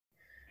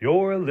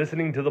You're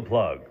listening to The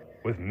Plug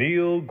with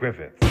Neil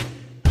Griffiths.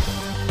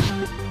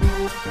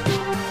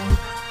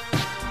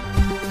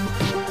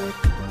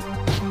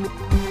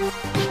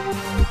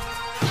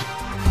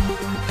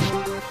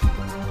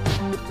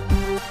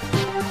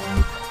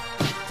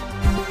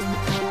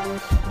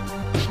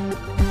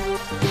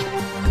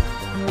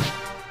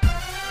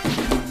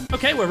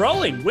 Okay, we're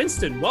rolling.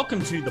 Winston,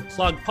 welcome to the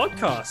Plug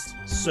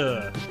podcast,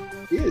 sir.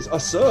 Yes, a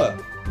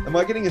sir. Am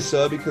I getting a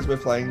sir because we're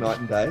playing night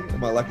and day?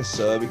 Am I like a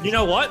sir? Because You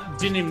know what?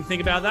 Didn't even think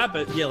about that,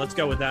 but yeah, let's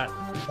go with that.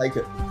 take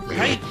it.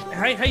 Hey,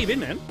 how you been,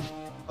 man?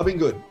 I've been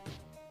good.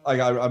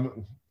 I'm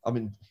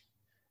in.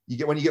 You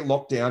get when you get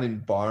locked down in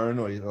Byron,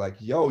 or you're like,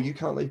 yo, you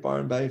can't leave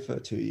Byron Bay for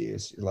 2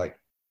 years. You're like,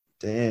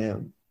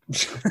 damn.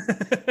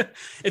 I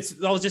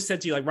was just said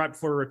to you like right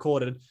before we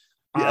recorded.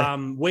 Yeah.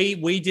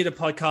 We did a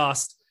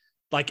podcast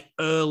like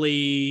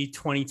early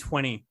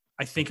 2020.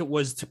 I think it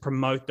was to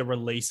promote the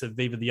release of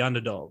Viva the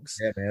Underdogs.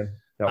 Yeah, man.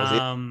 That was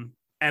it.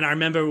 And I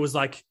remember it was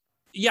like,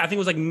 I think it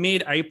was like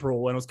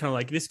mid-April, and it was kind of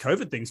like, this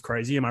COVID thing's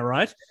crazy. Am I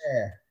right?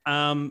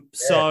 Yeah.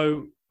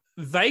 So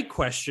vague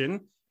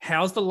question,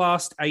 how's the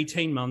last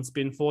 18 months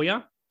been for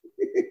you?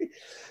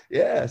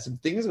 Yeah, some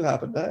things have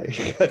happened, eh?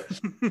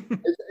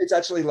 It's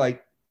actually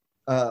like,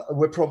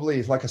 we're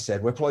probably, like I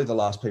said, we're probably the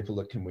last people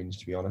that can whinge,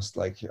 to be honest.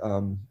 Like,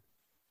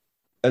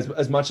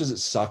 as much as it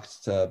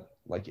sucked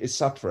it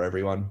sucked for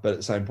everyone, but at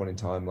the same point in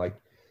time, like,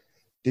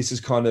 this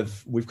is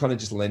we've kind of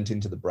just lent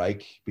into the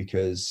break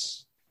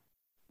because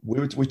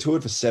we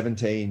toured for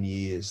 17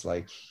 years,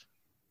 like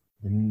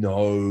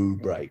no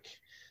break.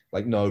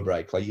 Like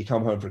you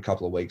come home for a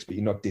couple of weeks, but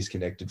you're not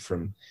disconnected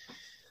from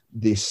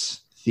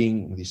this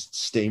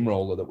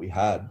steamroller that we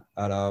had.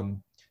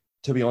 And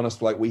to be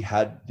honest, like, we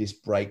had this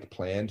break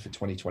planned for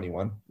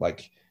 2021,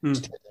 like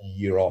to take a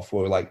year off.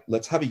 We're like,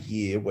 let's have a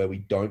year where we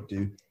don't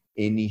do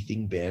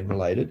anything band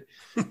related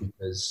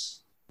because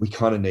we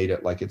kind of need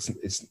it. Like it's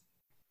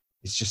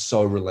just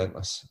so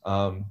relentless.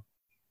 And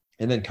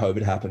then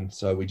COVID happened,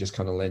 so we just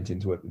kind of lent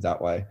into it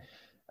that way.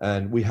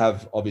 And we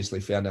have obviously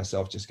found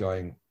ourselves just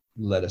going,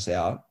 let us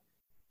out.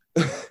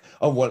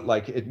 Of what,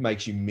 like, it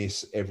makes you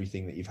miss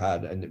everything that you've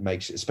had, and it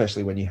makes,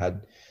 especially when you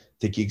had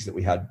the gigs that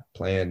we had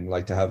planned,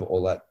 like, to have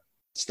all that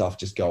stuff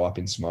just go up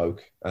in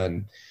smoke,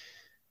 and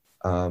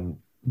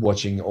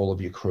watching all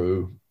of your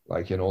crew,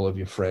 like, and all of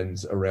your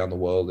friends around the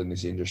world in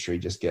this industry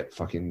just get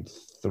fucking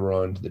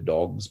thrown to the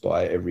dogs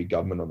by every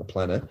government on the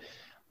planet,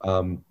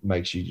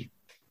 makes you,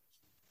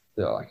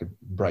 like, it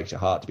breaks your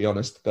heart, to be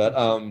honest. But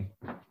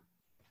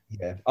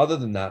yeah, other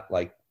than that,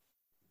 like,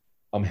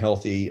 I'm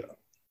healthy.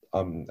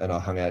 And I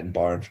hung out in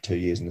Byron for 2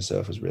 years, and the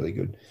surf was really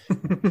good.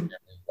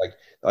 Like,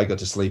 I got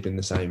to sleep in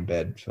the same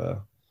bed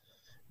for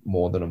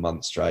more than a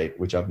month straight,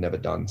 which I've never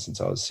done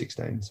since I was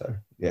 16. So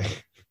yeah.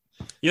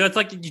 Yeah, it's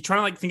like you're trying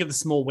to like think of the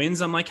small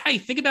wins. I'm like, hey,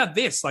 think about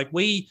this. Like,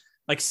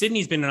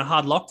 Sydney's been in a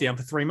hard lockdown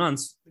for 3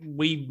 months.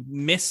 We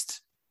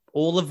missed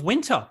all of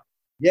winter.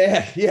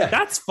 Yeah.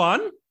 That's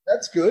fun.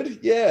 That's good.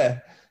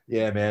 Yeah,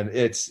 man.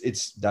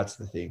 It's that's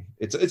the thing.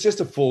 It's just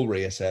a full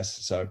reassess.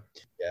 So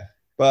yeah,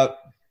 but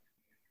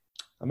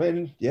I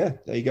mean, yeah,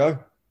 there you go.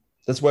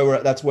 That's where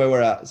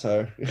we're at.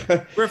 So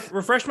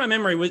refresh my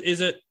memory. Is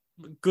it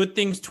Good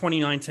Things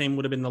 2019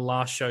 would have been the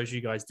last shows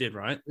you guys did,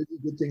 right?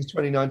 Good Things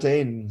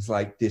 2019. It's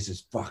like, this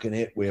is fucking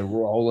it. We're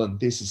rolling.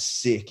 This is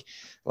sick.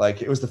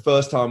 Like, it was the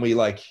first time we,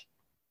 like,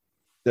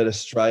 that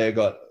Australia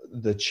got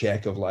the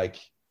check of, like,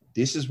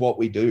 this is what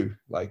we do.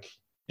 Like,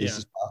 this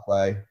is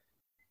Parkway,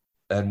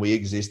 and we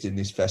exist in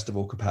this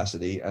festival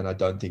capacity. And I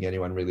don't think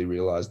anyone really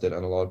realized it.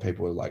 And a lot of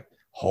people were like,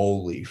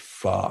 holy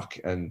fuck.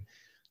 And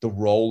the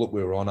role that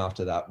we were on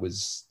after that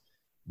was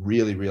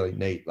really, really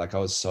neat. Like, I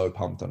was so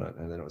pumped on it.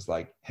 And then it was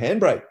like,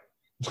 handbrake.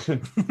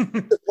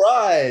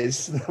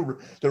 Surprise.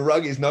 The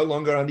rug is no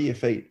longer under your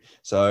feet.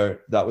 So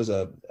that was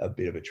a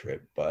bit of a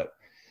trip. But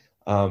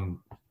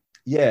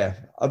yeah,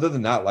 other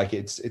than that, like,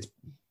 it's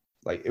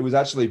like, it was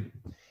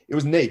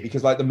neat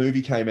because, like, the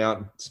movie came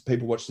out,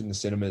 people watched it in the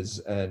cinemas.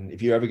 And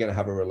if you're ever going to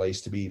have a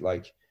release to be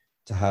like,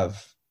 to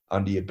have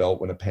under your belt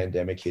when a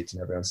pandemic hits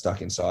and everyone's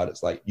stuck inside,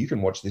 it's like, you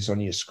can watch this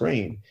on your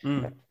screen.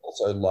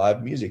 Also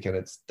live music, and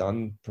it's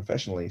done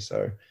professionally,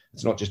 so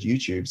it's not just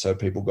YouTube, so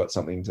people got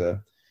something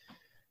to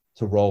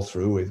roll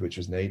through with, which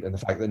was neat. And the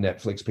fact that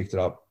Netflix picked it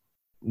up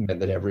meant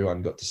that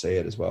everyone got to see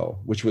it as well,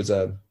 which was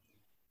a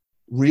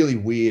really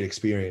weird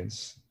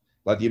experience.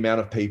 Like, the amount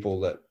of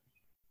people that,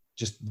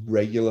 just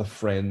regular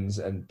friends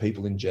and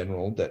people in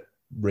general, that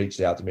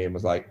reached out to me and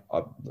was like,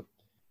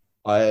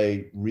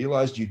 I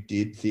realized you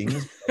did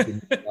things, but I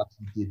didn't realize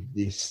you did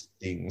these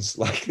things.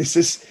 Like, this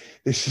is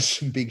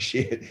some big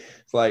shit.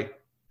 It's like,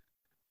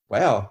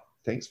 wow,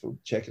 thanks for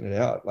checking it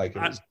out. Like,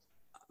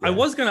 I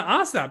was going to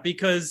ask that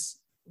because,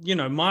 you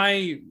know,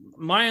 my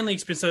only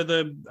experience,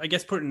 so I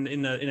guess put it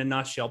in a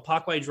nutshell,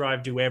 Parkway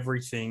Drive do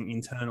everything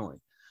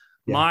internally.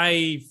 Yeah.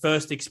 My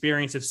first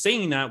experience of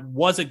seeing that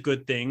was at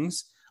Good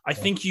Things. I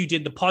think you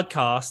did the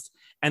podcast,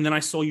 and then I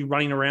saw you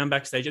running around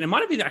backstage, and it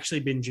might have actually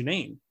been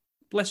Janine.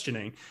 Bless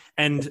Janine.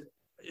 And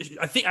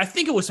I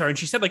think it was her. And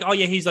she said, like, oh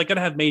yeah, he's like going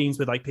to have meetings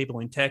with like people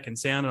in tech and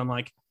sound. And I'm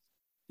like,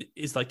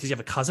 is like, does he have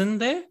a cousin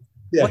there?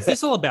 Yeah. What's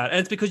this all about? And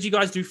it's because you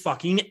guys do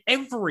fucking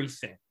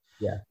everything.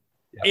 Yeah.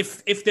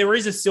 If there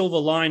is a silver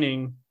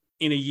lining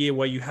in a year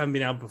where you haven't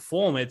been able to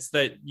perform, it's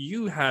that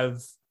you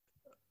have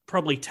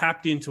probably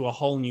tapped into a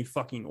whole new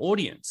fucking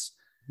audience.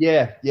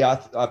 Yeah.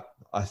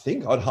 I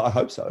think I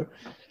hope so,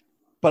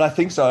 but I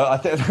think so. I'll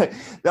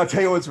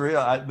tell you what's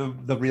real.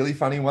 The really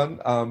funny one.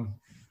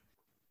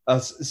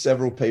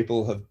 Several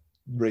people have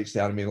reached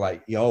out to me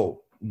like,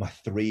 "Yo, my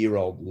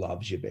 3-year-old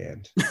loves your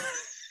band."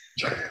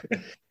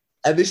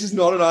 And this is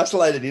not an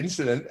isolated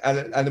incident.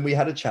 And then we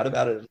had a chat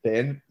about it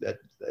at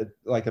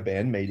like a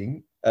band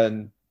meeting.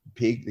 And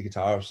Pig, the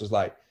guitarist, was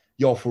like,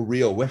 "Yo, for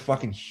real, we're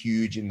fucking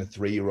huge in the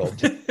 3-year-old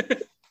team."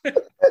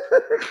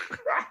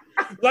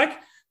 Like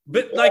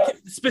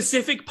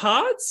specific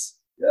parts?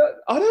 Yeah,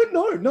 I don't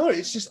know. No,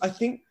 it's just I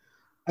think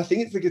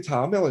it's the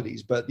guitar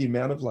melodies, but the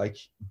amount of like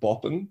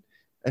bopping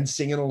and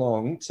singing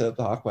along to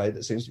Parkway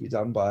that seems to be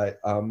done by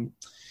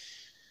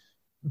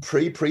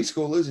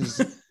preschoolers is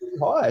pretty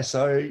high.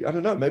 So I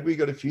don't know. Maybe we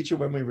got a future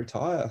when we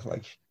retire.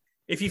 Like,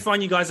 if you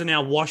find you guys are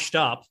now washed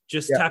up,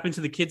 just tap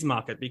into the kids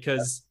market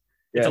because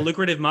it's a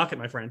lucrative market,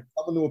 my friend.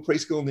 Come into a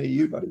preschool near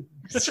you, buddy.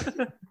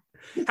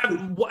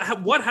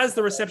 What has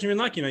the reception been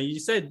like? You know, you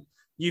said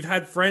you've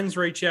had friends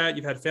reach out,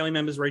 you've had family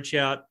members reach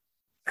out.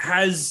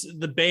 Has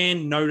the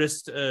band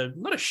noticed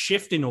not a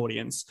shift in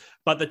audience,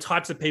 but the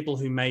types of people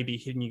who may be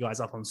hitting you guys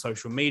up on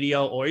social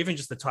media, or even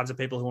just the types of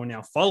people who are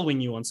now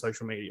following you on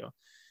social media?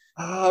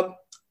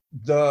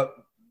 The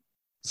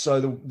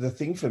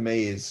thing for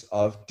me is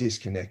I've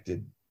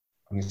disconnected,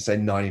 I'm going to say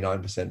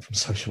 99% from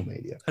social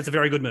media. That's a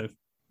very good move.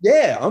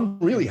 Yeah, I'm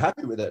really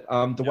happy with it.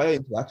 The way I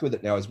interact with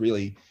it now is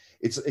really,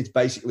 it's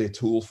basically a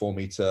tool for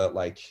me to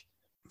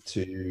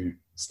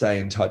stay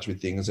in touch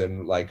with things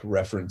and like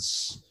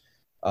reference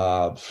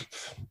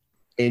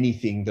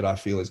anything that I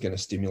feel is going to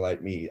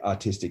stimulate me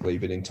artistically.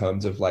 But in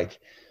terms of like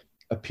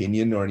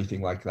opinion or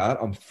anything like that,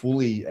 I'm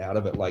fully out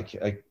of it. Like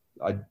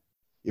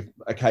if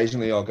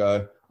occasionally I'll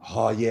go,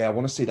 "Oh yeah, I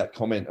want to see that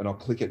comment," and I'll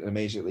click it and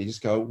immediately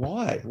just go,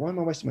 why am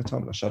I wasting my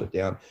time? And I shut it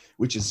down,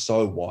 which is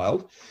so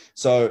wild.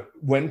 So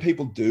when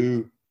people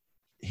do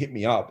hit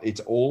me up, it's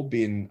all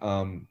been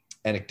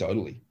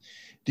anecdotally,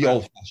 the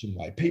old-fashioned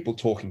way, people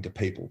talking to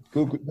people,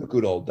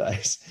 good old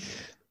days.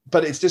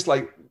 But it's just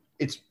like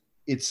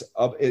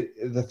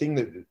the thing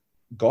that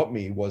got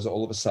me was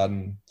all of a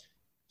sudden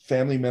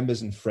family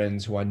members and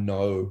friends who I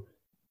know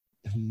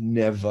have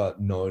never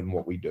known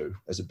what we do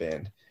as a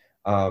band,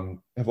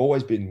 have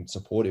always been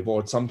supportive,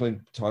 or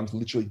sometimes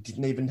literally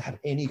didn't even have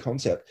any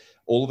concept.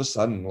 All of a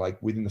sudden,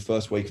 like within the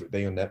first week of it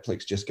being on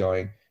Netflix, just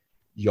going,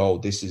 "Yo,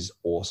 this is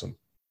awesome.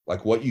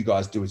 Like what you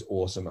guys do is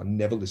awesome. I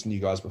never listened to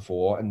you guys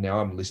before, and now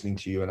I'm listening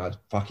to you and I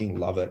fucking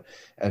love it.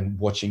 And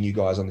watching you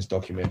guys on this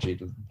documentary,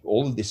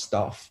 all of this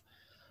stuff."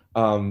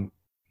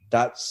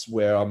 That's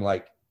where I'm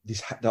like,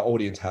 the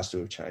audience has to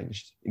have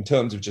changed in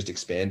terms of just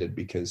expanded,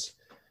 because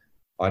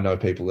I know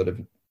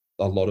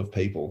a lot of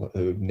people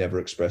who have never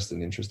expressed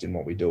an interest in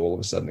what we do, all of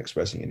a sudden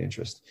expressing an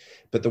interest.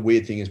 But the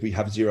weird thing is we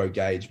have zero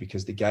gauge,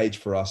 because the gauge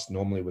for us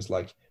normally was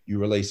like, you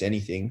release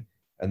anything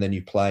and then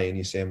you play and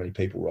you see how many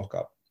people rock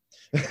up.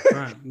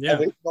 Right. Yeah.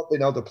 We've not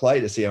been able to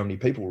play to see how many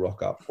people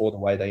rock up or the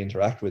way they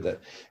interact with it.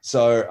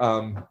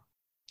 So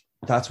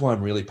that's why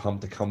I'm really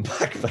pumped to come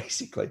back,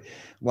 basically. I'm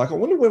like, I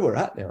wonder where we're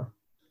at now.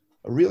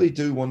 I really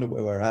do wonder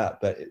where we're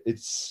at, but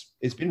it's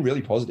been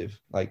really positive.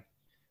 Like,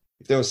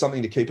 if there was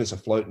something to keep us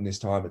afloat in this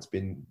time, it's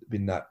been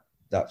that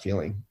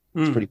feeling.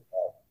 It's pretty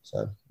cool.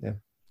 So yeah.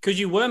 Because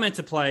you were meant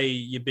to play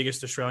your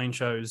biggest Australian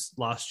shows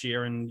last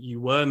year, and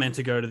you were meant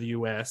to go to the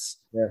US.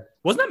 Yeah.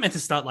 Wasn't that meant to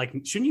start like?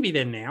 Shouldn't you be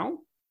there now?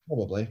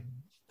 Probably.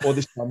 Or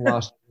this time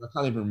last year. I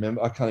can't even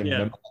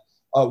remember.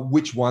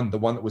 Which one? The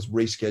one that was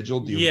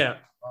rescheduled? The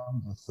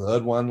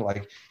third one.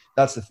 Like,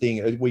 that's the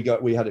thing. We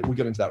got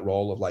into that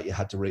role of like, you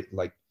had to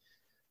like.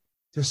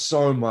 There's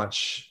so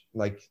much,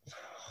 like,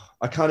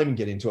 I can't even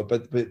get into it,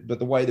 but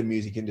the way the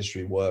music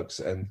industry works,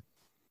 and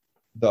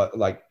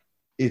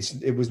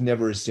it was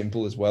never as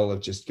simple as well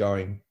of just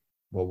going,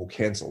 well, we'll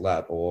cancel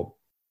that, or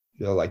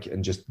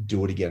and just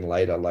do it again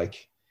later.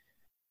 Like,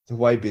 the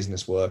way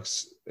business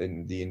works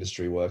and the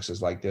industry works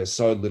is like, there's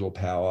so little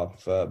power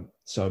for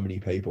so many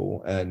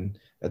people, and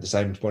at the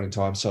same point in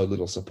time, so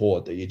little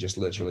support, that you're just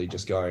literally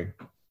just going.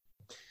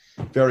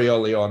 Very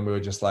early on, we were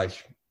just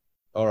like,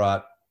 all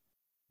right,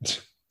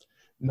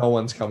 no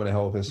one's coming to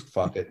help us.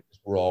 Fuck it. Just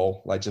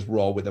roll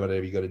with it,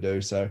 whatever you got to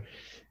do. So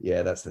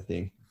yeah, that's the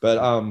thing. But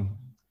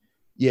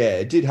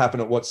it did happen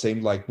at what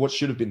seemed like what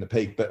should have been the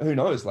peak, but who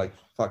knows? Like,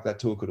 fuck, that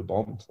tour could have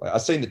bombed. Like,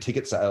 I've seen the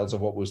ticket sales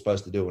of what we were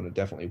supposed to do, and it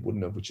definitely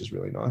wouldn't have, which is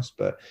really nice.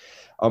 But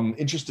I'm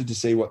interested to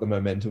see what the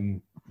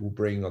momentum will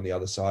bring on the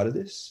other side of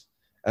this.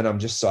 And I'm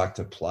just psyched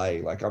to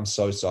play. Like, I'm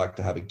so psyched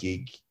to have a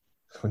gig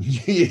on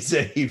New Year's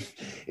Eve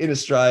in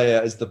Australia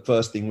as the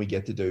first thing we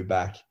get to do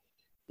back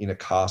in a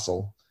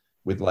castle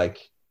with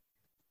like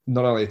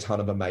not only a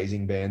ton of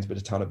amazing bands, but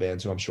a ton of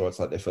bands who I'm sure it's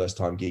like their first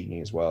time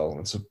gigging as well.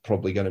 And it's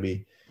probably going to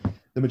be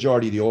the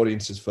majority of the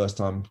audience's first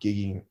time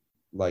gigging,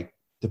 like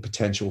the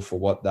potential for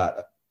what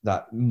that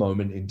that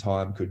moment in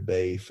time could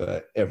be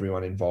for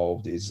everyone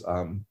involved is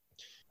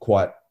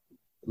quite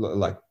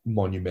like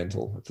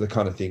monumental. It's the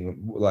kind of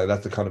thing, like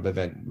that's the kind of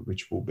event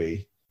which will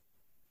be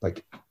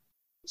like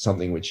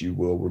something which you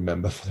will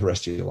remember for the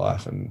rest of your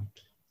life. And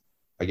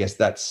I guess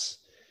there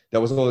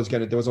was always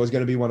going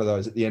to be one of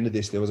those at the end of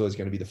this. There was always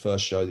going to be the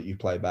first show that you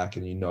play back,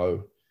 and you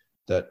know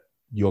that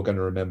you're going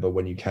to remember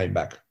when you came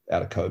back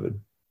out of COVID.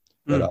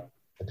 But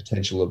the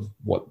potential of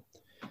what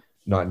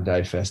Night and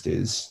Day Fest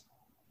is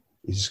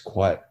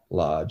quite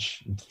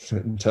large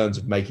in terms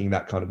of making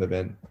that kind of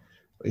event.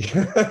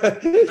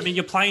 I mean,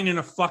 you're playing in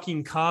a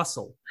fucking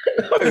castle.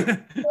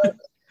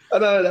 I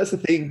know, that's the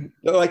thing.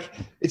 Like,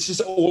 it's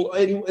just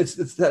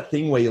it's that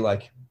thing where you're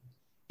like,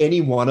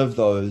 any one of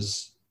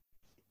those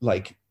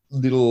like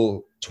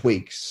little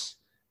tweaks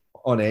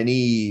on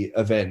any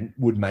event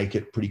would make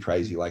it pretty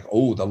crazy. Like,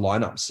 oh, the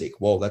lineup's sick.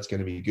 Whoa, that's going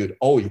to be good.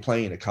 Oh, you're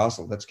playing in a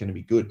castle. That's going to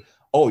be good.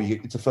 Oh,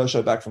 it's the first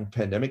show back from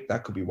pandemic.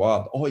 That could be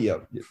wild. Oh yeah,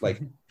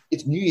 like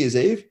it's New Year's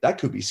Eve. That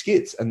could be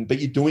skits. But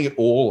you're doing it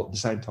all at the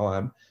same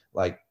time.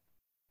 Like,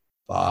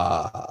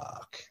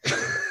 fuck.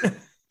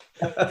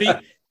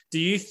 Do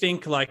you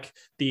think like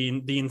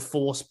the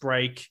enforced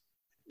break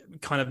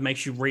kind of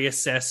makes you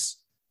reassess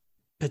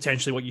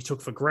potentially what you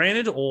took for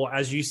granted? Or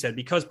as you said,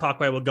 because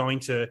Parkway were going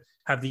to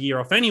have the year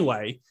off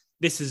anyway,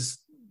 this is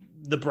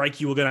the break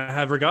you were going to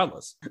have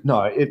regardless?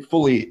 No, it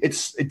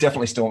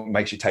definitely still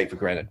makes you take for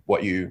granted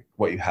what you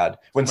had.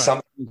 When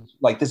something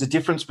like, there's a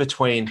difference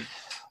between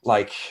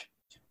like,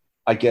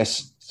 I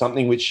guess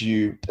something which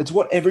it's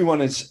what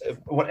everyone is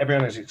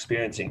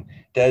experiencing.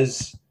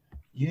 There's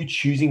you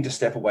choosing to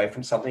step away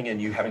from something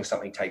and you having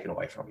something taken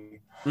away from you.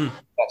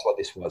 That's what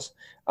this was.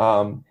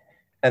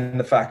 And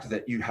the fact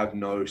that you have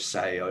no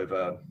say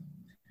over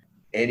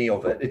any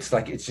of it. It's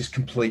like, it's just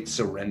complete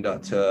surrender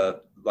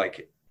to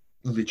like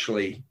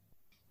literally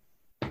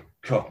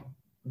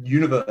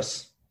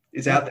universe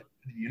is out there.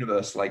 The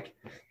universe, like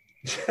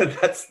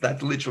that's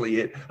literally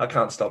it. I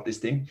can't stop this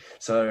thing.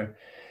 So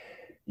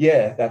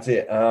yeah, that's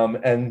it.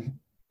 And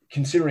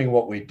considering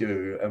what we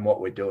do and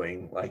what we're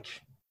doing, like,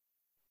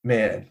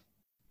 man,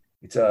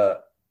 it's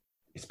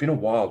been a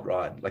wild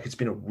ride. Like, it's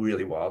been a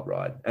really wild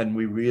ride, and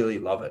we really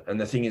love it. And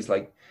the thing is,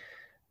 like,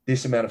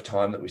 this amount of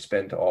time that we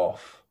spent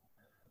off,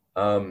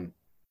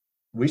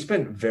 we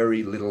spent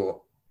very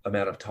little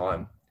amount of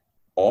time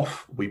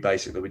off. We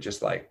basically were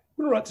just like,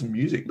 we're gonna write some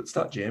music, let's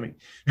start jamming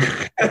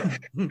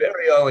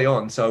very early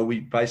on. So we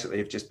basically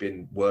have just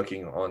been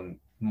working on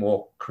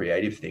more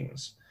creative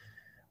things,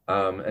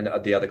 and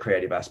the other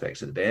creative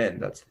aspects of the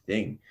band. That's the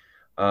thing.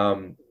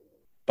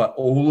 But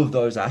all of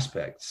those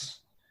aspects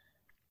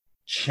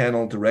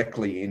channel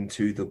directly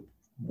into the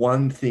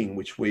one thing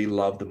which we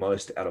love the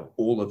most out of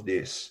all of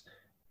this,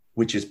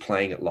 which is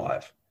playing it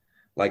live.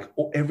 Like,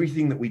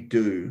 everything that we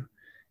do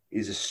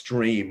is a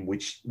stream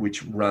which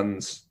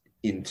runs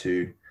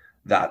into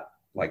that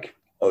like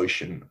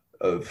ocean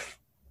of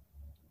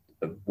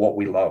what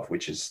we love,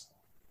 which is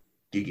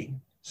gigging.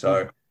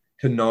 So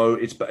to know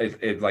it's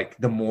like,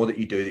 the more that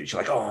you do that,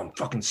 you're like, oh, I'm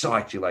fucking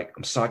psyched. You're like,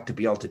 I'm psyched to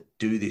be able to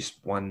do this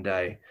one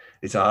day.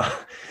 It's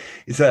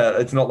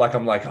not like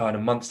I'm like, oh, in a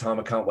month's time,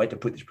 I can't wait to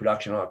put this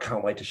production on. I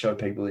can't wait to show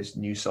people this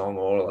new song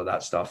or all of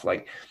that stuff.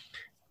 Like,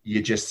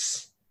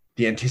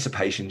 the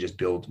anticipation just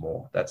builds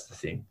more. That's the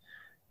thing.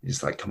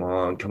 It's like, come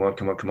on.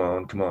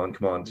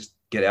 Just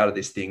get out of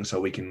this thing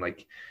so we can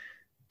like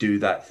do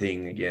that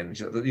thing again.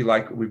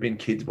 Like, we've been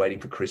kids waiting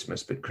for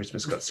Christmas, but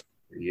Christmas got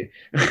year.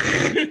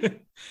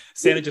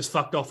 Santa just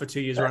fucked off for 2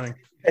 years running.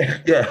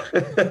 Yeah.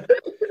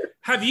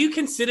 Have you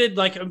considered,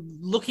 like,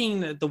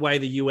 looking at the way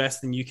the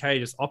US and UK are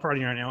just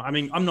operating right now? I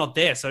mean, I'm not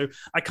there, so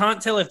I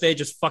can't tell if they're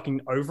just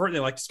fucking over it.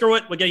 They're like, screw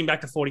it, we're getting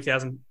back to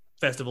 40,000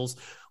 festivals,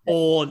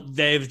 or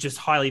they've just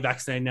highly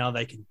vaccinated now,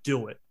 they can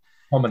do it.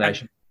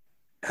 Combination.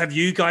 Have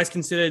you guys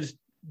considered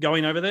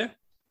going over there?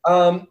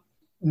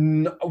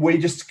 We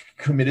just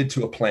committed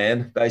to a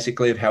plan,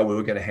 basically, of how we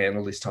were going to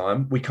handle this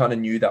time. We kind of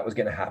knew that was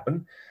going to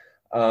happen.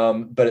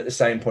 But at the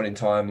same point in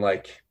time,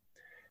 like,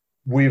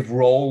 we've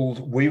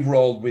rolled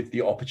with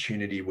the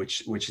opportunity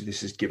which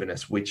this has given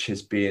us, which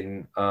has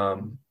been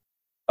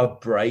a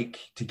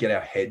break to get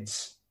our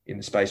heads in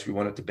the space we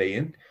want it to be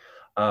in,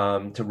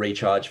 to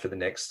recharge for the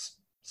next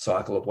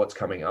cycle of what's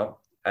coming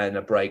up, and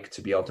a break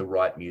to be able to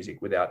write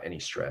music without any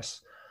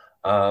stress,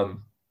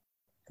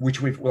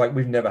 which we've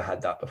never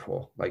had that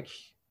before. Like,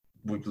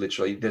 we've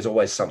literally, there's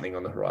always something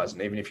on the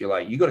horizon. Even if you're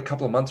like, you got a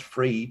couple of months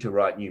free to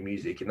write new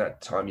music, in that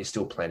time you're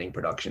still planning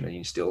production and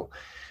you're still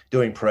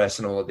doing press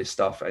and all of this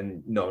stuff,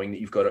 and knowing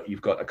that you've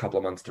got a couple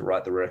of months to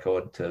write the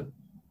record to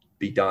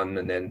be done,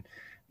 and then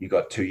you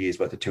got 2 years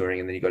worth of touring,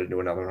 and then you got to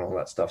do another and all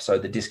that stuff. So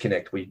the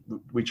disconnect, we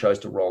chose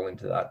to roll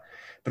into that.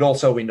 But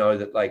also we know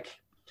that, like,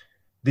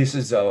 this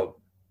is I'm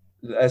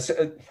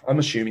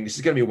assuming this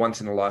is going to be a once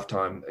in a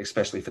lifetime,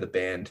 especially for the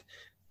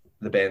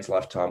band's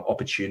lifetime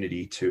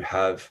opportunity to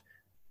have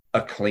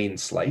a clean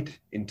slate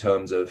in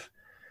terms of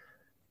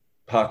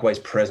Parkway's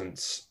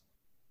presence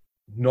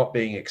not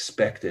being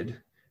expected,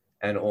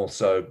 and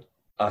also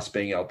us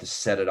being able to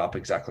set it up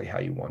exactly how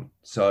you want.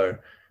 So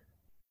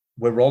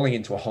we're rolling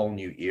into a whole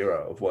new era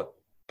of what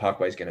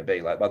Parkway is going to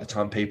be. Like by the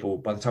time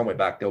we're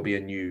back, there'll be a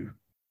new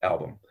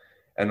album.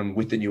 And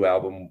with the new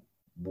album,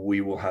 we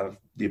will have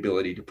the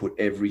ability to put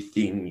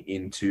everything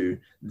into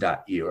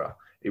that era.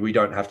 We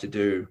don't have to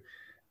do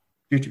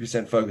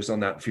 50% focus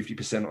on that,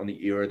 50% on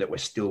the era that we're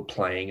still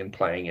playing and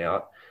playing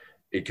out.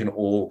 It can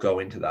all go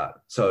into that.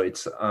 So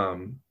it's,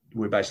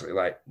 we're basically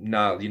like,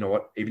 nah, you know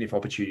what? Even if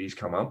opportunities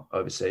come up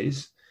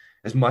overseas,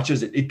 as much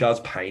as it does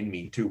pain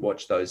me to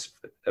watch those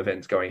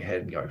events going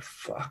ahead and go,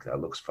 fuck, that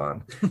looks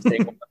fun.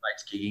 Seeing all my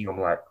mates gigging, I'm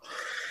like,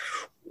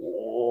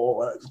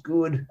 oh, that's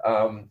good.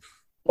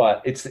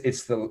 But it's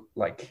the,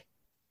 like,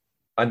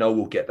 I know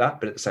we'll get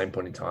that, but at the same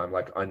point in time,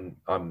 like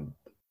I'm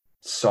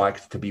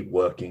psyched to be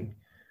working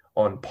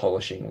on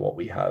polishing what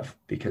we have,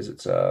 because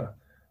it's I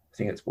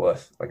think it's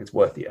worth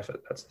the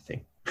effort. That's the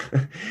thing.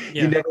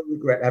 Yeah. You never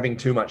regret having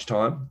too much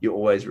time. You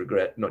always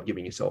regret not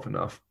giving yourself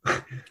enough.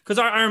 Because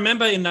I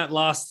remember in that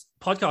last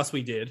podcast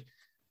we did,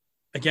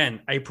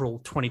 again, April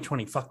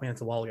 2020, fuck man,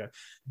 it's a while ago.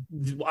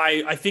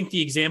 I think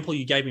the example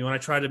you gave me when I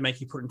tried to make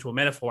you put into a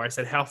metaphor, I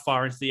said, how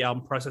far into the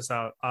album process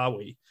are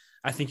we?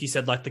 I think you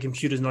said, like, the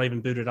computer's not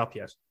even booted up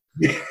yet.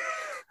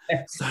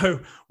 So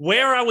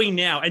where are we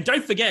now? And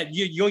don't forget,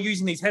 you're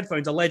using these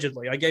headphones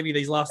allegedly. I gave you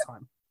these last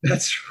time.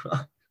 That's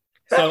right.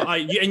 So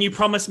and you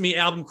promised me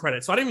album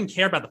credit. So I don't even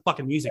care about the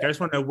fucking music. I just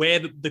want to know where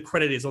the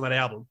credit is on that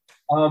album.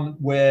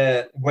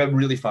 We're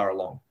really far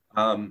along.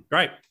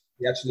 Great.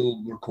 The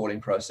actual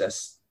recording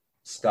process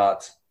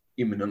starts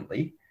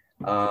imminently,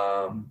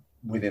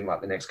 within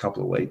like the next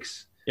couple of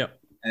weeks. Yep.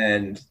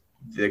 And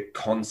the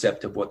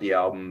concept of what the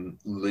album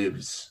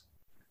lives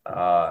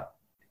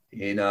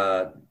in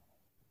a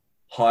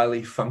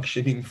highly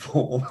functioning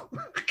form.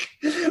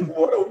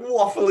 What a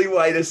waffly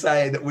way to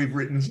say that we've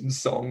written some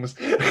songs.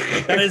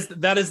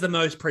 That is the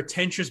most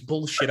pretentious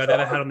bullshit I've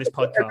ever had on this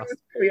podcast.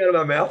 Coming out of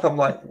my mouth, I'm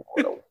like,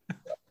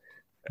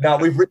 no,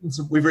 we've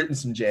written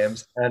some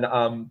jams,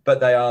 and but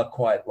they are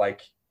quite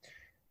like,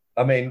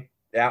 I mean,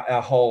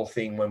 our whole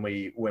thing when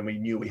we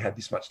knew we had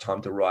this much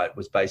time to write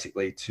was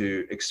basically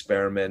to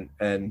experiment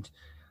and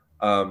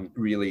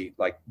really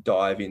like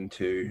dive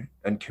into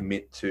and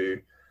commit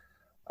to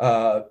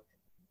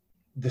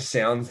the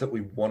sounds that we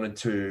wanted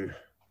to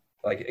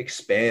like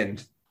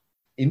expand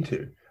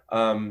into,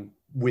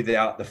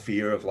 without the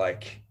fear of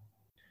like,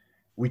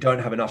 we don't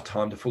have enough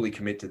time to fully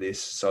commit to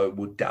this, so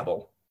we'll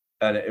dabble.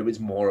 And it was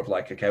more of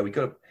like,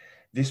 okay,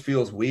 this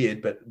feels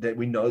weird, but that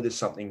we know there's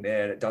something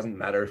there, and it doesn't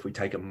matter if we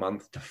take a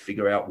month to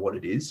figure out what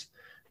it is.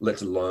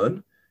 Let's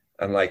learn,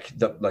 and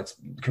let's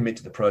commit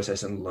to the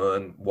process and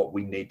learn what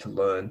we need to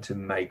learn to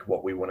make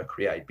what we want to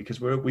create.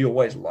 Because we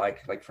always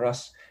like for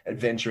us,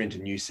 adventure into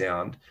new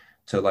sound,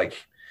 to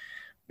like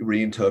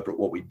reinterpret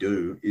what we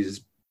do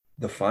is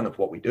the fun of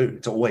what we do.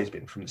 It's always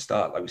been from the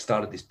start. Like, we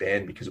started this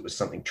band because it was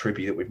something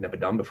trippy that we've never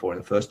done before in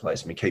the first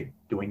place, and we keep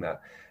doing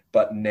that.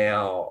 But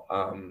now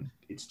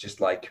it's just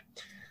like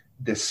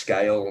the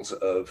scales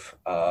of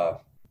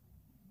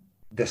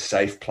the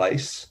safe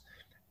place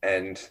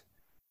and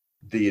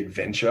the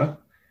adventure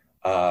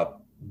are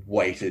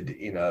weighted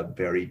in a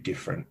very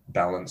different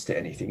balance to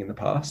anything in the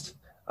past.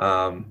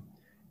 And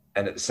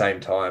at the same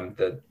time,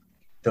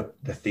 the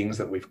things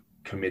that we've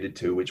committed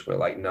to, which we're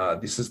like, no,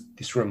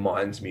 this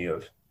reminds me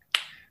of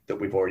that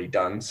we've already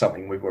done,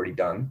 something we've already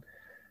done,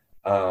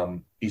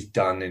 is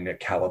done in a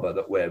caliber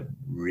that we're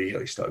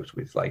really stoked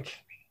with. Like,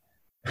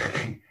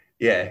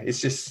 yeah, it's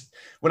just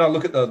when I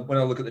look at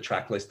the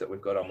track list that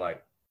we've got, I'm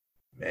like,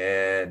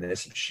 man,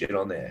 there's some shit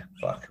on there.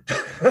 Fuck.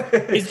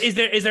 is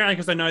there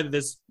because I know that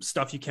there's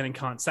stuff you can and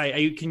can't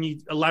say. Can you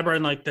elaborate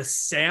on like the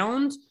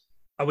sound?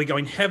 Are we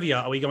going heavier?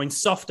 Are we going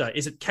softer?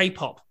 Is it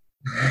K-pop?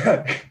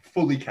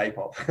 Fully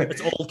K-pop.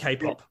 It's all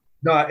K-pop.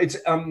 No, it's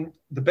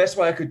the best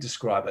way I could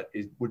describe it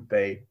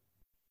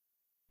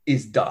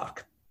is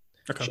dark.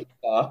 Okay.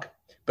 Dark,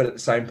 but at the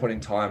same point in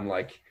time,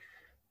 like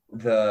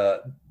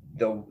the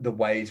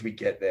ways we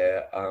get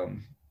there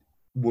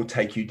will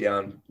take you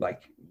down.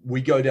 Like,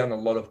 we go down a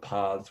lot of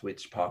paths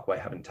which Parkway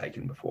haven't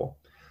taken before,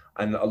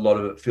 and a lot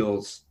of it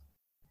feels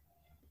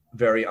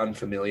very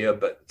unfamiliar,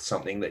 but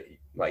something that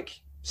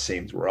like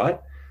seems right.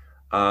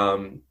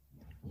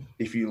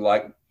 If you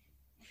like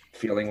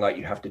feeling like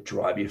you have to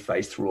drive your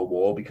face through a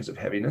wall because of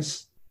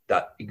heaviness,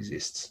 that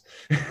exists.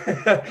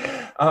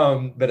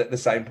 But at the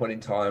same point in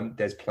time,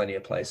 there's plenty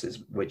of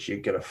places which you're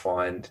going to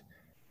find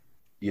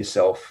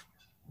yourself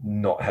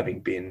not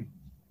having been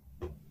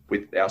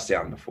with our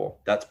sound before.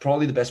 That's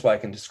probably the best way I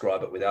can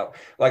describe it without,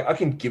 like, I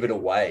can give it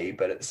away,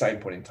 but at the same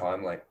point in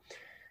time, like,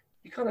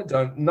 you kind of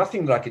don't,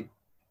 nothing that I could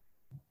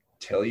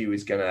tell you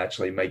is going to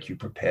actually make you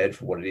prepared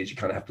for what it is. You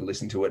kind of have to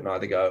listen to it and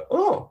either go,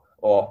 oh,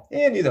 or,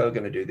 yeah, I knew they were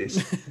going to do this.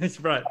 That's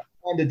right.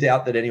 I kind of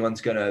doubt that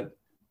anyone's going to,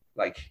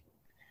 like,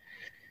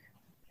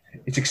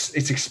 it's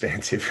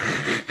expansive.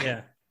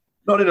 Yeah.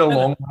 Not in a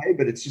long way,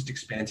 but it's just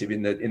expansive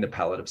in the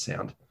palette of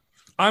sound.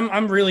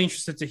 I'm really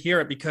interested to hear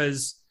it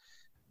because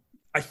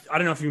I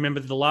don't know if you remember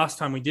the last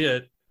time we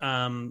did it,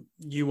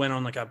 you went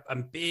on like a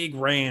big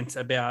rant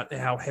about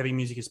how heavy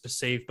music is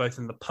perceived both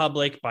in the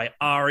public by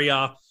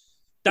ARIA,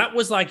 that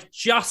was like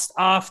just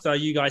after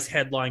you guys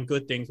headlined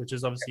Good Things, which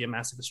is obviously a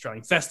massive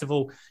Australian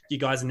festival. You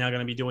guys are now going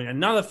to be doing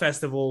another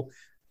festival.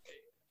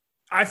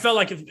 I felt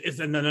like, and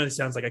I know this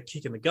sounds like a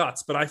kick in the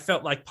guts, but I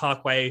felt like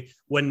Parkway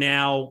were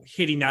now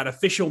hitting that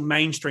official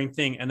mainstream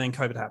thing, and then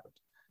COVID happened.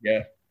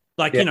 Yeah.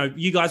 Like, you know,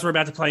 you guys were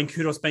about to play in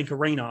Kudos Bank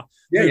Arena.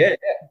 Yeah.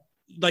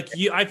 Like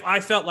I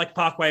felt like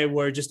Parkway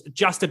were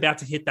just about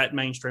to hit that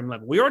mainstream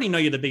level. We already know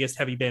you're the biggest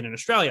heavy band in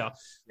Australia,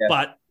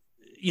 but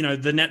you know,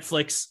 the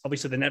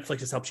Netflix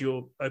has helped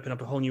you open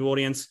up a whole new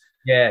audience.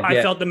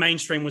 I felt the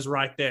mainstream was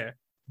right there.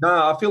 No,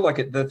 I feel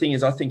like the thing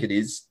is, I think it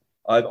is.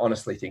 I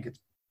honestly think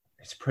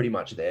it's pretty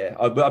much there.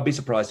 I'd be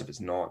surprised if it's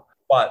not.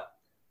 But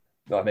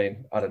I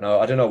mean, I don't know.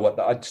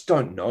 I just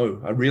don't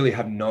know. I really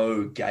have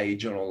no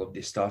gauge on all of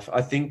this stuff.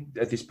 I think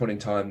at this point in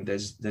time,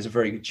 there's a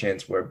very good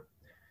chance we're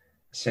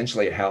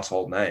essentially a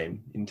household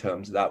name in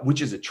terms of that,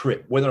 which is a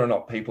trip. Whether or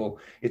not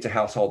it's a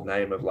household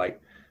name of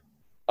like,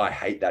 I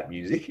hate that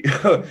music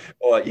or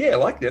I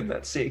like them,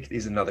 that's sick,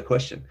 is another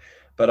question.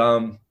 But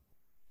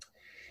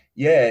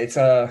it's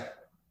a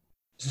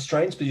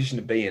strange position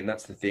to be in.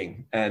 That's the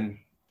thing. And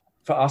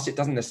for us, it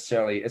doesn't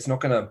necessarily, it's not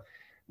going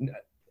to,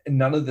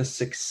 none of the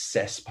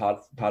success part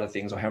of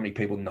things or how many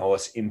people know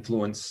us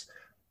influence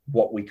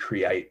what we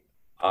create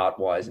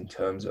art-wise in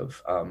terms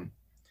of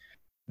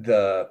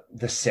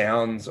the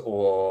sounds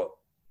or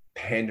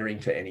pandering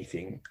to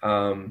anything.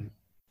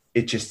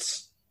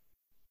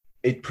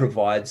 It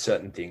provides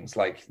certain things.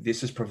 Like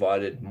this has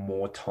provided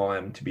more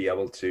time to be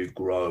able to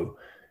grow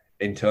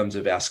in terms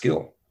of our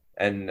skill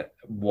and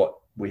what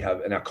we have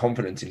and our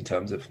confidence in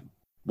terms of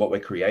what we're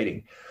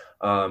creating.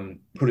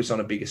 Put us on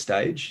a bigger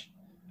stage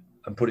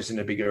and put us in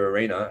a bigger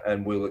arena,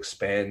 and we'll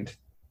expand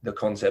the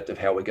concept of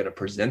how we're going to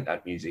present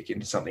that music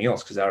into something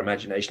else, because our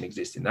imagination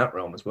exists in that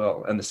realm as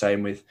well. And the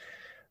same with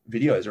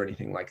videos or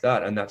anything like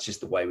that. And that's just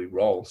the way we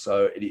roll.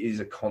 So it is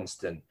a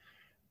constant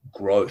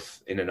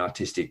growth in an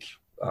artistic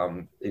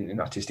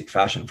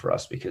fashion for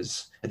us,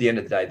 because at the end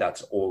of the day,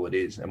 that's all it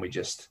is. And we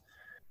just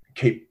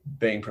keep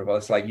being provided.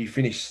 It's like you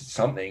finish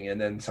something and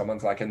then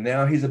someone's like, and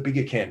now here's a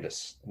bigger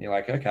canvas. And you're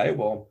like, okay,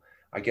 well,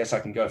 I guess I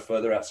can go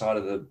further outside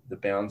of the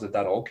bounds of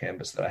that old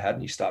canvas that I had.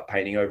 And you start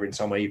painting over in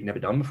somewhere you've never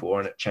done before,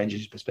 and it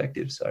changes your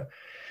perspective. So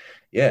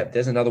yeah,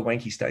 there's another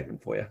wanky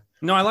statement for you.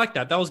 No, I like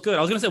that. That was good.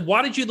 I was going to say,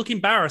 why did you look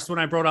embarrassed when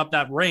I brought up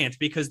that rant?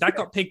 Because that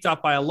got picked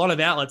up by a lot of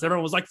outlets.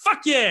 Everyone was like,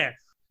 fuck yeah.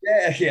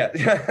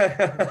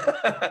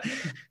 Yeah.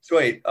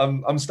 Sweet.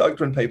 I'm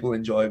stoked when people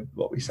enjoy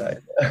what we say.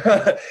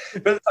 But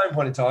at the same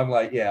point in time,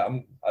 like, yeah,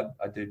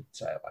 I do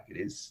say it like it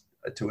is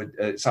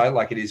say it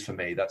like it is for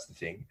me. That's the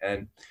thing.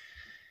 And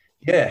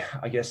yeah,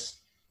 I guess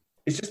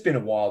it's just been a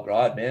wild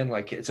ride, man.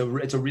 Like it's a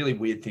really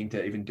weird thing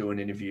to even do an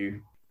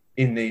interview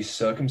in these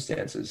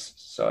circumstances.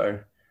 So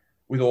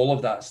with all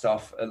of that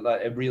stuff,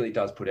 it really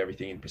does put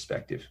everything in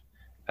perspective.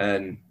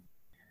 And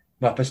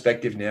my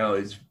perspective now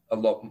is a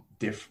lot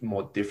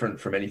more different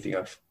from anything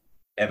I've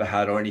ever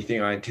had or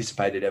anything I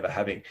anticipated ever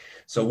having.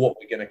 So what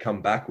we're going to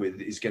come back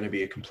with is going to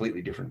be a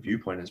completely different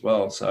viewpoint as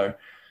well. So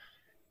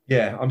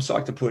yeah, I'm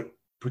psyched to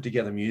put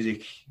together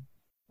music.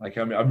 Like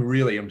I'm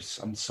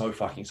so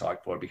fucking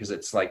psyched for it, because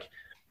it's like,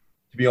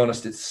 to be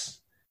honest,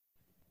 it's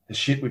the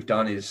shit we've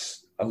done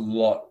is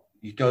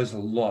it goes a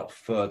lot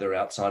further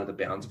outside of the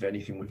bounds of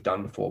anything we've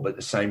done before. But at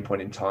the same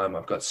point in time,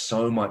 I've got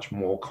so much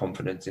more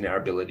confidence in our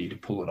ability to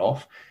pull it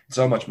off.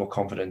 So much more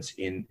confidence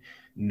in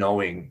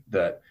knowing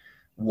that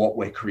what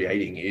we're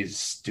creating is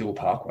still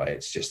Parkway.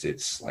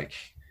 It's like,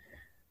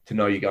 to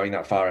know you're going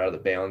that far out of the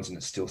bounds and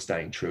it's still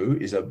staying true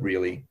is a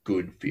really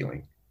good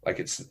feeling. Like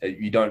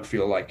I don't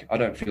feel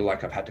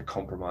like I've had to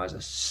compromise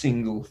a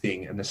single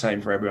thing, and the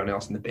same for everyone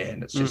else in the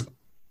band. It's just,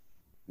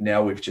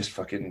 now we've just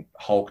fucking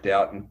hulked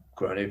out and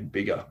grown even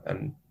bigger.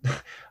 And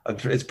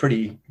it's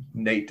pretty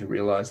neat to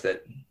realize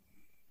that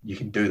you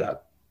can do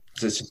that.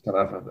 So it's just kind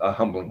of a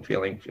humbling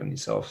feeling from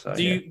yourself. So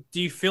do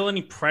you feel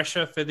any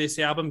pressure for this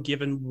album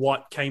given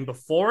what came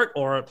before it,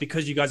 or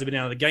because you guys have been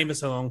out of the game for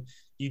so long,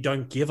 you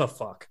don't give a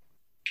fuck?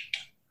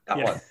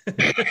 One.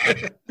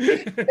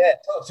 Yeah,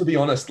 to be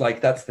honest,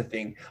 like that's the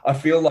thing. I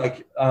feel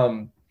like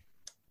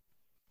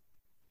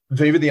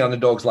Viva the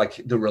Underdogs,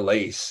 like the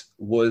release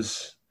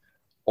was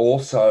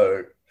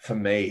also for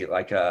me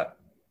like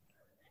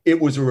it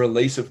was a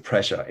release of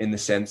pressure, in the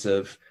sense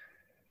of,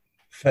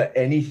 for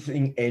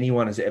anything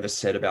anyone has ever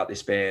said about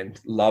this band,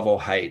 love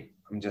or hate,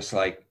 I'm just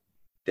like,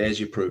 there's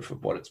your proof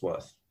of what it's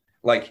worth.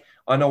 Like,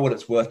 I know what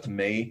it's worth to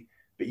me,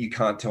 but you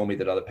can't tell me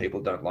that other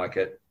people don't like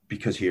it,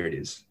 because here it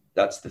is.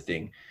 That's the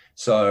thing.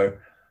 So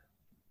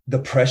the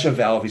pressure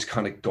valve is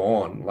kind of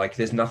gone. Like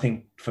there's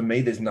nothing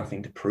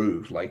to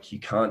prove. Like you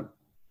can't,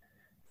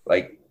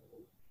 like,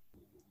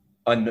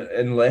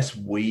 unless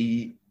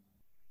we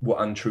were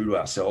untrue to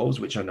ourselves,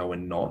 which I know we're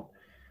not,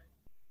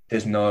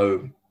 there's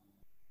nothing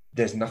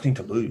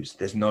to lose.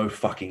 There's no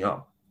fucking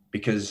up,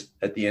 because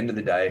at the end of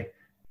the day,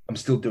 I'm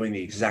still doing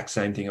the exact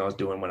same thing I was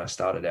doing when I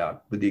started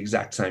out, with the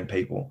exact same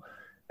people.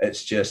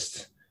 It's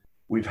just,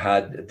 we've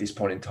had at this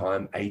point in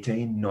time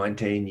 18,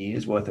 19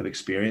 years worth of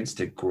experience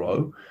to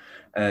grow.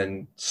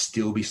 and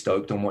still be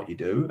stoked on what you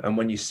do. And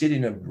when you sit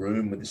in a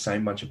room with the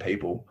same bunch of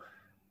people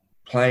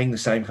playing the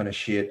same kind of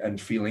shit and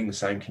feeling the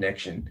same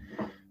connection,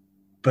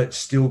 but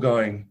still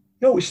going,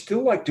 yo, we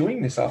still like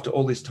doing this after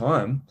all this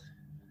time.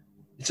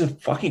 It's a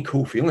fucking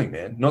cool feeling,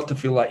 man. Not to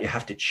feel like you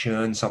have to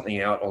churn something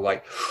out, or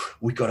like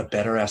we got to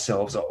better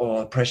ourselves, or oh,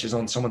 the pressure's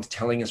on, someone's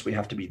telling us we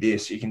have to be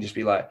this. You can just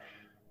be like,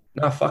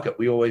 no, fuck it.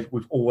 We've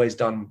always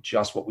done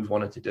just what we've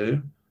wanted to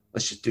do.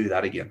 Let's just do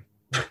that again.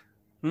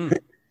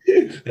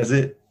 That's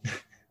it.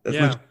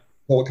 That's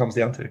all it comes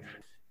down to.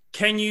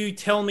 Can you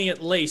tell me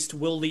at least,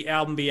 will the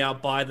album be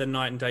out by the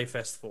Night and Day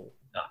Festival?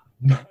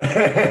 No.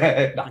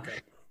 Okay.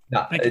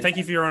 No, thank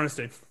you for your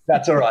honesty.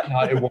 That's all right.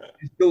 No,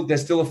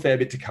 there's still a fair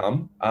bit to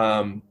come.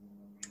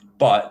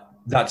 But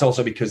that's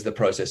also because the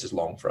process is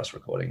long for us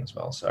recording as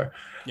well. So,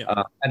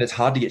 and it's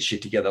hard to get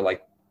shit together.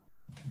 Like,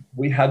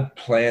 we had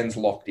plans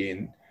locked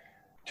in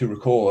to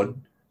record,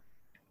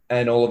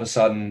 and all of a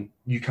sudden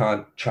you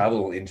can't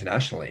travel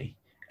internationally.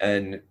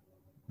 And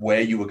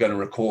where you were going to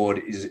record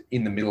is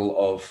in the middle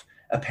of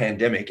a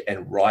pandemic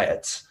and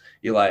riots.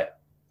 You're like,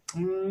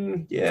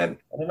 yeah,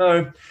 I don't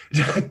know.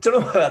 I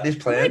don't know about this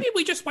plan. Maybe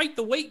we just wait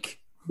the week.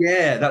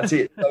 Yeah, that's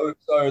it.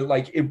 So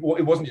like, it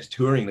wasn't just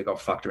touring that got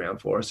fucked around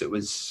for us. It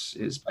was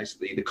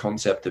basically the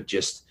concept of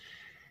just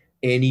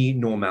any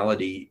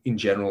normality in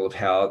general of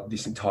how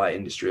this entire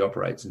industry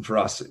operates. And for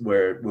us,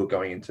 we're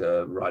going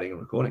into writing and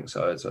recording,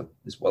 so it's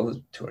as well as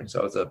touring.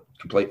 So it's a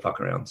complete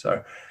fuck around.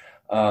 So,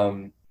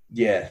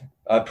 yeah,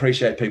 I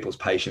appreciate people's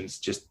patience.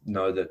 Just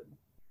know that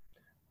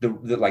the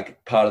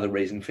like part of the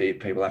reason for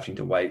people having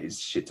to wait is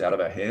shit's out of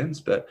our hands.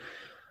 But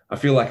I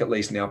feel like at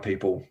least now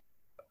people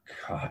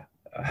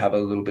have a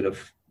little bit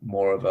of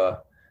more of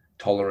a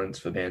tolerance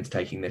for bands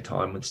taking their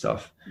time with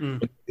stuff.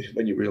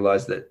 When you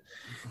realize that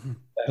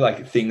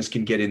like things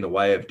can get in the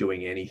way of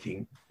doing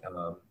anything.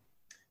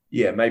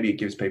 Yeah, maybe it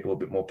gives people a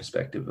bit more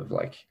perspective of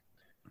like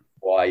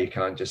why you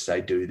can't just say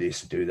do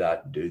this, do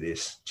that, do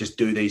this. Just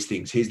do these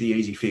things. Here's the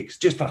easy fix.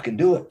 Just fucking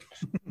do it.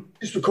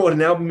 Just record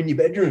an album in your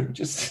bedroom.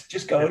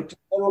 Just go to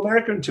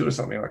America and tour or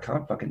something. I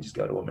can't fucking just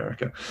go to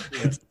America. Yeah.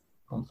 It's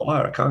on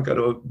fire. I can't go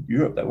to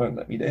Europe. They won't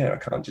let me there. I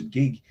can't just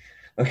gig.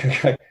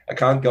 Okay, I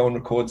can't go and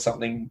record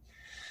something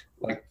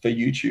like for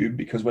YouTube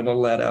because we're not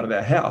allowed out of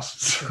our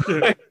house.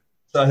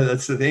 So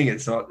that's the thing.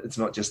 It's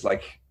not just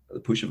like the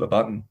push of a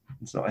button.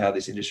 It's not how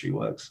this industry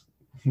works.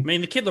 I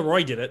mean, the Kid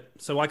Laroi did it,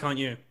 so why can't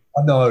you?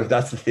 I know,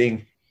 that's the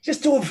thing.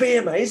 Just do a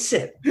VMA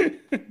set.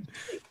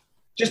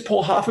 Just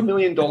pour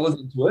 $500,000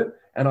 into it,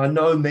 and I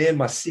know me and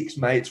my 6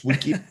 mates would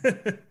give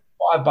 $5.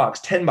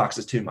 $10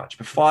 is too much,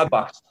 but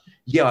 $5,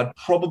 yeah, I'd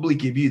probably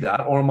give you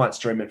that, or I might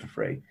stream it for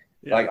free.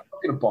 Yeah. Like, I'm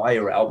not going to buy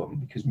your album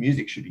because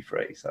music should be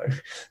free. So,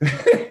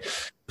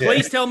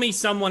 please tell me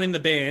someone in the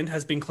band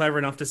has been clever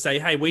enough to say,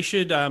 "Hey, we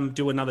should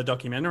do another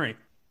documentary."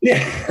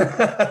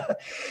 Yeah,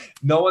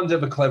 no one's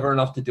ever clever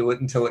enough to do it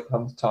until it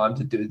comes time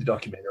to do the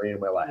documentary, and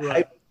we're like,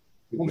 "Hey,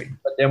 film me."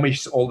 But then we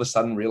all of a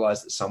sudden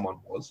realize that someone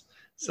was.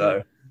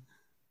 So,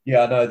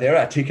 yeah, no, they're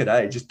our ticket,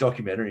 just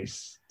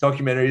documentaries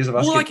of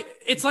us. Well, like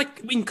it's like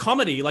in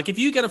comedy. Like if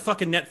you get a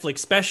fucking Netflix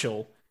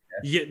special,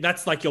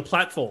 that's like your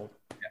platform.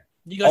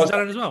 You guys have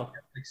done it as well.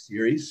 Netflix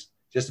series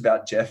just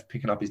about Jeff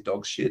picking up his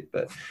dog's shit,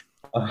 but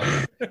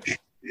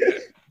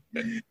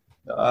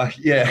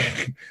yeah,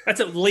 that's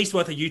at least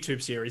worth a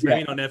YouTube series,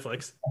 maybe not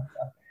Netflix.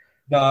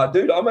 No,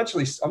 dude, I'm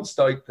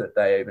stoked that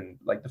they even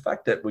like the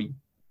fact that we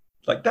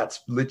like that's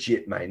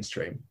legit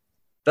mainstream.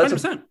 That's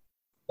 100%.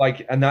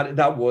 And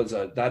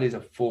that is a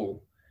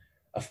full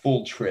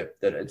trip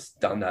that it's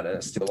done that and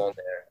it's still on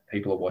there.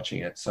 People are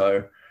watching it.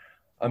 So,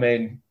 I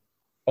mean,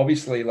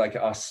 obviously, like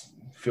us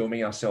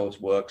filming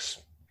ourselves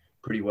works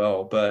pretty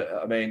well, but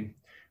I mean,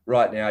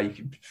 right now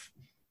you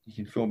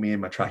can film me in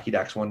my tracky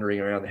dacks wandering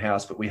around the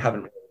house, but we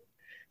haven't.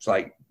 It's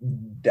like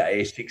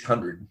day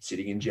 600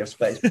 sitting in Jeff's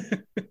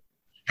basement.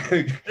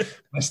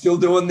 I'm still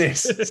doing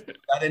this. It's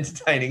that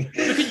entertaining.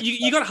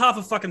 You got half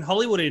of fucking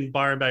Hollywood in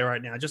Byron Bay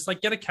right now. Just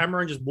like get a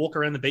camera and just walk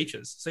around the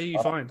beaches. See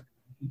what you find.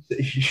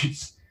 You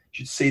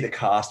should see the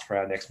cast for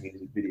our next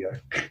music video.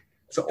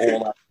 It's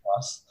all up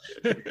us.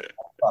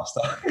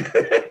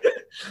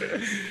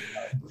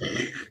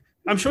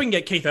 I'm sure we can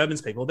get Keith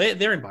Urban's people.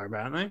 They're in Byron Bay,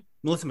 aren't they?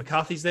 Melissa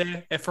McCarthy's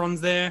there.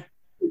 Efron's there.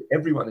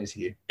 Everyone is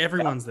here.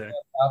 Everyone's there.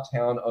 Our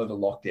town over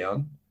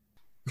lockdown,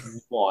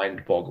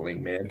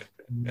 mind-boggling, man.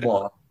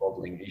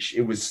 Mind-boggling.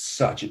 It was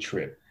such a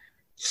trip.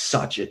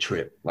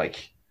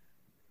 Like,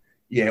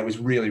 yeah, it was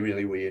really,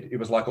 really weird. It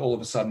was like all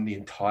of a sudden the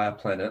entire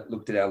planet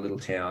looked at our little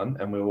town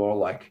and we were all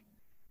like,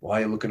 why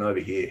are you looking over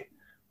here?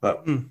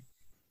 But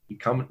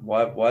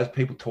why is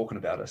people talking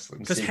about us?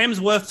 Because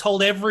Hemsworth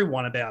told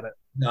everyone about it.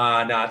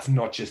 Nah, it's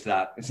not just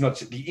that. It's not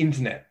just the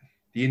internet.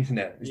 The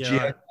internet is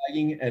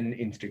geotagging and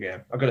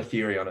Instagram. I've got a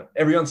theory on it.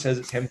 Everyone says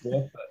it's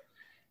Hemsworth, but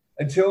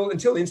until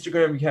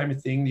Instagram became a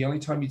thing, the only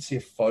time you'd see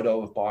a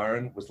photo of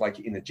Byron was like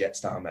in the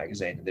Jetstar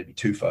magazine, and there'd be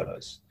 2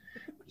 photos.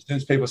 As soon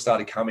as people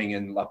started coming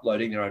and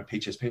uploading their own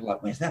pictures, people were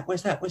like, "Where's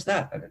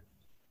that?" And then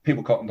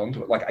people cottoned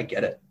onto it. Like, I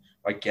get it.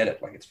 Like,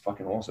 it's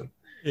fucking awesome.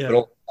 Yeah. But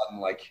all of a sudden,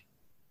 like,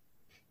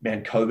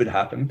 man, COVID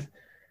happened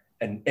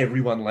and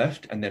everyone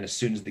left. And then as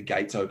soon as the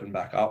gates opened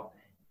back up,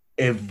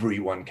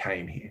 everyone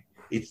came here.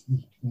 It's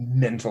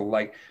mental.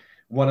 Like,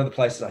 one of the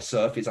places I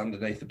surf is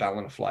underneath the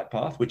Ballina flight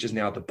path, which is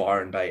now the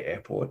Byron Bay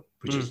Airport,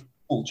 which is a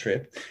full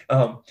trip.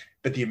 But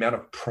the amount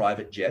of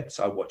private jets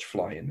I watch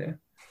fly in there,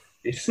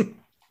 it's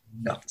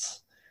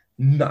nuts.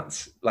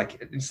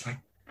 Like, it's like,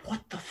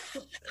 what the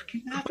fuck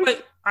happened?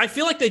 But I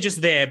feel like they're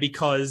just there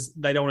because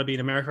they don't want to be in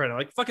America right now.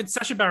 Like fucking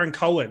Sacha Baron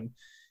Cohen,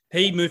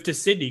 he moved to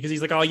Sydney because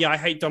he's like, oh yeah, I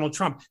hate Donald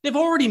Trump. They've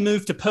already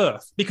moved to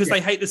Perth because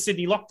they hate the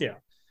Sydney lockdown.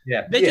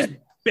 Yeah, they're just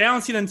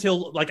bouncing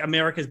until like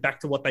America's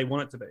back to what they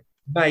want it to be.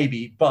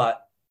 Maybe,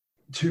 but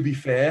to be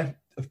fair,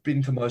 I've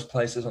been to most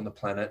places on the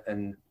planet,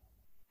 and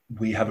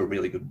we have a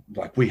really good,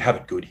 like, we have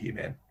it good here,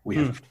 man. We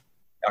have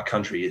our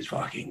country is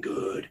fucking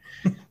good.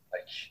 Like,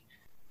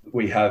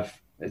 we have.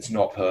 It's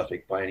not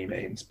perfect by any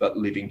means, but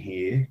living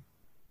here,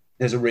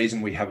 there's a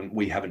reason we haven't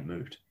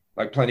moved.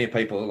 Like, plenty of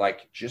people are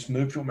like, just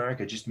move to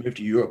America, just move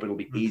to Europe. It'll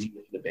be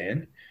easier for the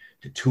band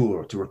to tour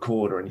or to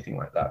record or anything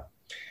like that.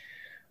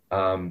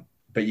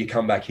 But you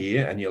come back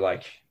here and you're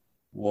like,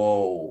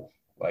 whoa,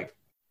 like,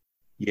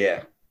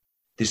 yeah,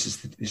 this is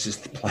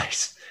the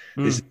place.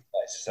 This is the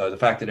place. So the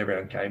fact that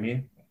everyone came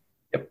here,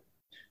 yep,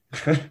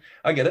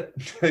 I get it.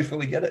 I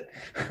fully get it.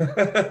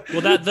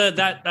 Well,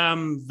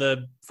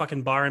 the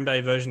fucking Byron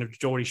Bay version of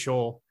Geordie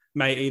Shore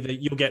may either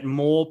you'll get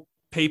more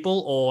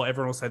people or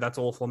everyone will say that's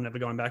awful, I'm never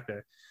going back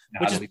there.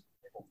 There's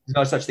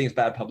no such thing as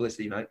bad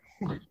publicity, mate.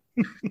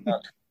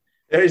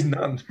 There is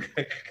none.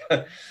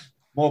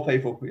 More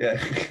people,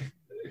 yeah.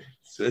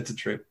 So it's a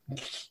trip.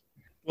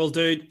 Well,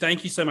 dude,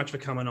 thank you so much for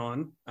coming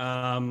on.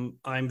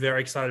 I'm very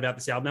excited about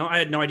this album. Now, I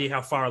had no idea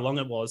how far along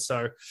it was,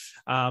 so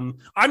I'm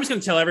just going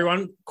to tell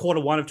everyone,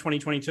 Q1 of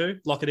 2022,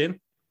 lock it in.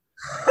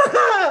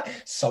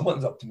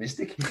 Someone's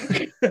optimistic.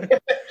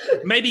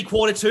 Maybe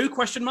Q2,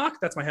 question mark?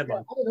 That's my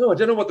headline. I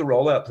don't know what the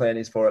rollout plan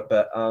is for it,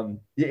 but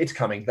yeah, it's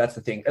coming. That's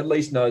the thing. At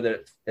least know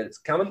that it's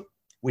coming.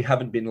 We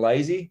haven't been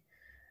lazy.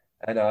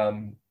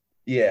 And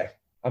yeah,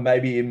 I may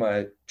be in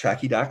my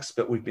tracky ducks,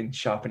 but we've been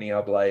sharpening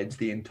our blades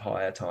the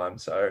entire time.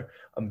 So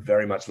I'm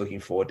very much looking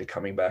forward to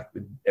coming back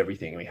with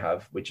everything we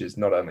have, which is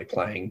not only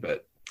playing,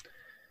 but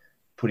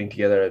putting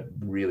together a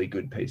really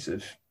good piece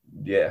of,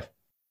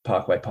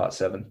 Parkway Part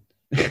 7.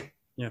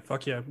 Yeah,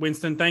 fuck yeah.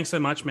 Winston, thanks so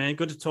much, man.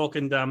 Good to talk,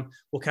 and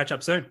we'll catch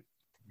up soon.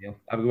 Yeah,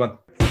 have a good one.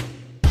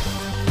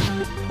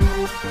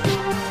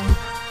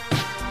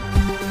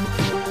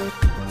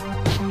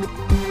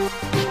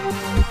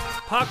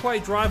 Parkway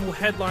Drive will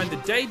headline the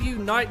debut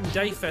Night and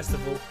Day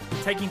Festival,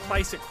 taking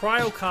place at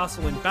Cryo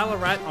Castle in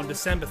Ballarat on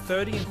December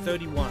 30 and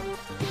 31,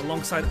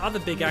 alongside other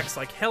big acts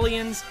like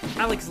Hellions,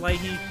 Alex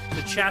Leahy,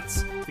 The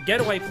Chats, The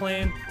Getaway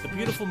Plan, The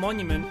Beautiful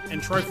Monument,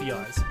 and Trophy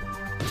Eyes.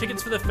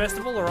 Tickets for the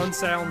festival are on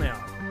sale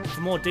now.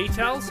 For more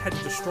details, head to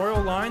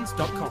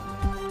destroyallines.com.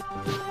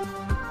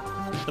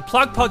 The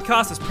Plug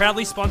Podcast is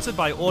proudly sponsored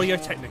by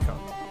Audio-Technica.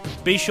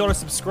 Be sure to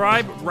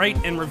subscribe, rate,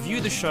 and review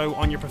the show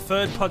on your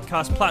preferred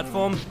podcast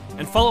platform,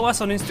 and follow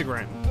us on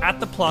Instagram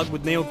 @ThePlug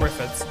with Neil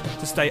Griffiths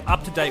to stay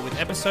up to date with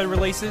episode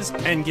releases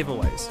and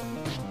giveaways.